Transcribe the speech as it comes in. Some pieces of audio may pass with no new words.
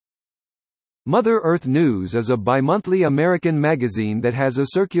Mother Earth News is a bimonthly American magazine that has a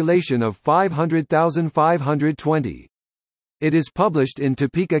circulation of 500,520. It is published in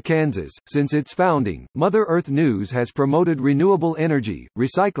Topeka, Kansas. Since its founding, Mother Earth News has promoted renewable energy,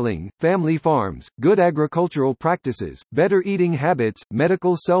 recycling, family farms, good agricultural practices, better eating habits,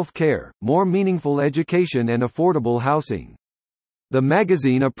 medical self-care, more meaningful education and affordable housing. The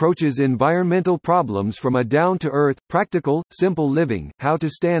magazine approaches environmental problems from a down-to-earth, practical, simple living, how-to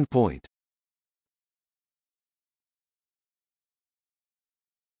standpoint.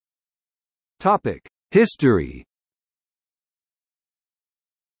 History.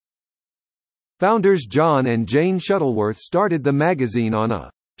 Founders John and Jane Shuttleworth started the magazine on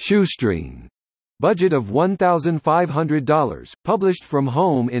a shoestring budget of $1,500, published from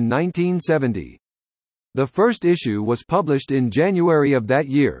home in 1970. The first issue was published in January of that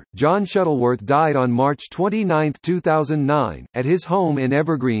year. John Shuttleworth died on March 29, 2009, at his home in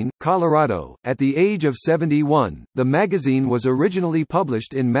Evergreen, Colorado, at the age of 71. The magazine was originally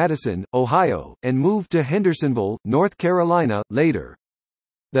published in Madison, Ohio, and moved to Hendersonville, North Carolina, later.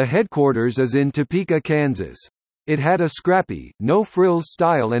 The headquarters is in Topeka, Kansas. It had a scrappy, no-frills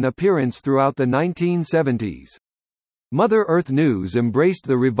style and appearance throughout the 1970s. Mother Earth News embraced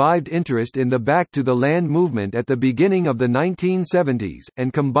the revived interest in the Back to the Land movement at the beginning of the 1970s,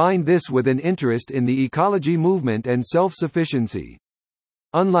 and combined this with an interest in the ecology movement and self-sufficiency.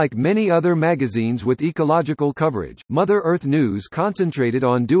 Unlike many other magazines with ecological coverage, Mother Earth News concentrated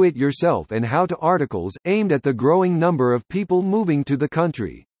on do-it-yourself and how-to articles, aimed at the growing number of people moving to the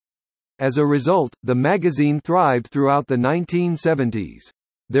country. As a result, the magazine thrived throughout the 1970s.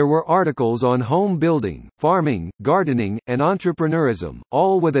 There were articles on home building, farming, gardening, and entrepreneurism,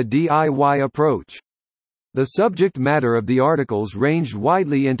 all with a DIY approach. The subject matter of the articles ranged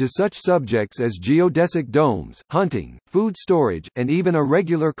widely into such subjects as geodesic domes, hunting, food storage, and even a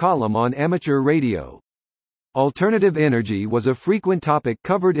regular column on amateur radio. Alternative energy was a frequent topic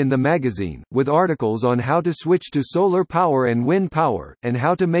covered in the magazine, with articles on how to switch to solar power and wind power, and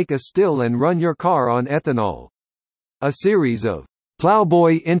how to make a still and run your car on ethanol. A series of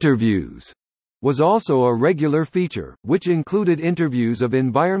plowboy interviews was also a regular feature, which included interviews of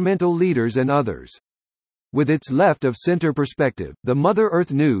environmental leaders and others. With its left-of-center perspective, the Mother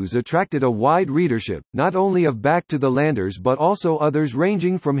Earth News attracted a wide readership, not only of back-to-the-landers but also others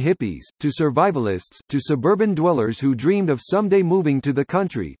ranging from hippies, to survivalists, to suburban dwellers who dreamed of someday moving to the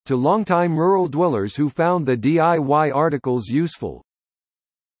country, to longtime rural dwellers who found the DIY articles useful.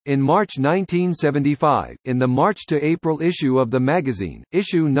 In March 1975, in the March to April issue of the magazine,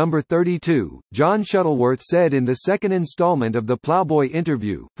 issue number 32, John Shuttleworth said in the second installment of the Plowboy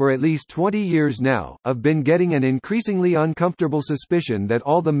interview, "For at least 20 years now, I've been getting an increasingly uncomfortable suspicion that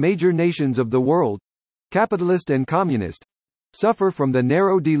all the major nations of the world, capitalist and communist, suffer from the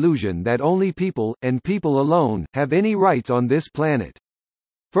narrow delusion that only people, and people alone, have any rights on this planet.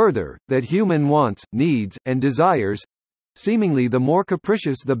 Further, that human wants, needs, and desires, seemingly the more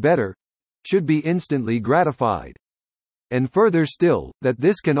capricious the better, should be instantly gratified. And further still, that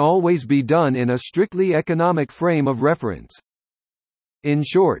this can always be done in a strictly economic frame of reference. In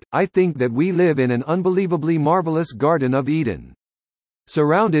short, I think that we live in an unbelievably marvelous Garden of Eden.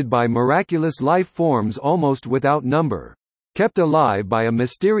 Surrounded by miraculous life forms almost without number. Kept alive by a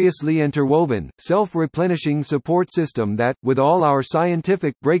mysteriously interwoven, self-replenishing support system that, with all our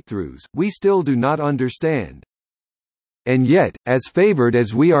scientific breakthroughs, we still do not understand. And yet, as favored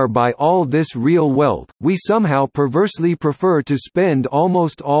as we are by all this real wealth, we somehow perversely prefer to spend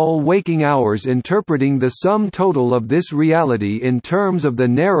almost all waking hours interpreting the sum total of this reality in terms of the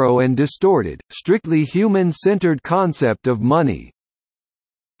narrow and distorted, strictly human-centered concept of money."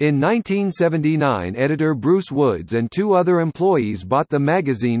 In 1979, editor Bruce Woods and two other employees bought the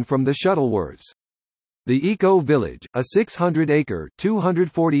magazine from the Shuttleworths. The Eco Village, a 600-acre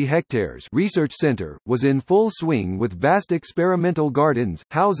 (240 hectares) research center, was in full swing with vast experimental gardens,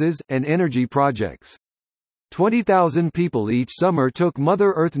 houses, and energy projects. 20,000 people each summer took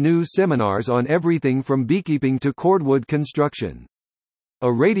Mother Earth News seminars on everything from beekeeping to cordwood construction.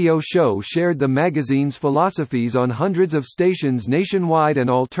 A radio show shared the magazine's philosophies on hundreds of stations nationwide, and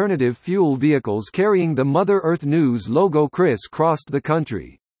alternative fuel vehicles carrying the Mother Earth News logo criss-crossed the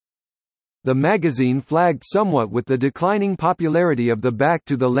country. The magazine flagged somewhat with the declining popularity of the Back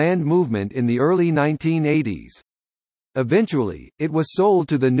to the Land movement in the early 1980s. Eventually, it was sold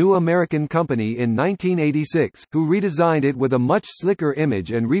to the New American Company in 1986, who redesigned it with a much slicker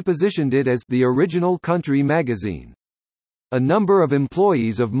image and repositioned it as the original country magazine. A number of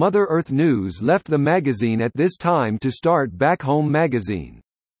employees of Mother Earth News left the magazine at this time to start Back Home magazine.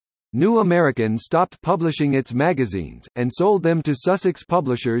 New American stopped publishing its magazines, and sold them to Sussex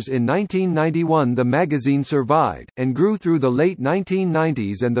Publishers in 1991. The magazine survived, and grew through the late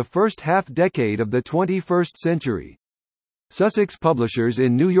 1990s and the first half-decade of the 21st century. Sussex Publishers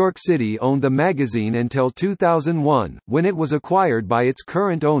in New York City owned the magazine until 2001, when it was acquired by its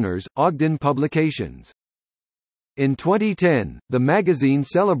current owners, Ogden Publications. In 2010, the magazine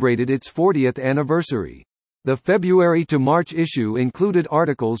celebrated its 40th anniversary. The February to March issue included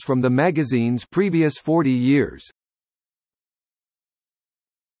articles from the magazine's previous 40 years.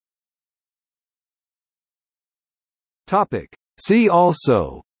 Topic. See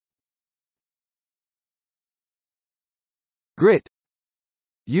also: Grit,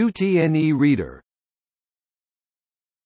 UTNE Reader.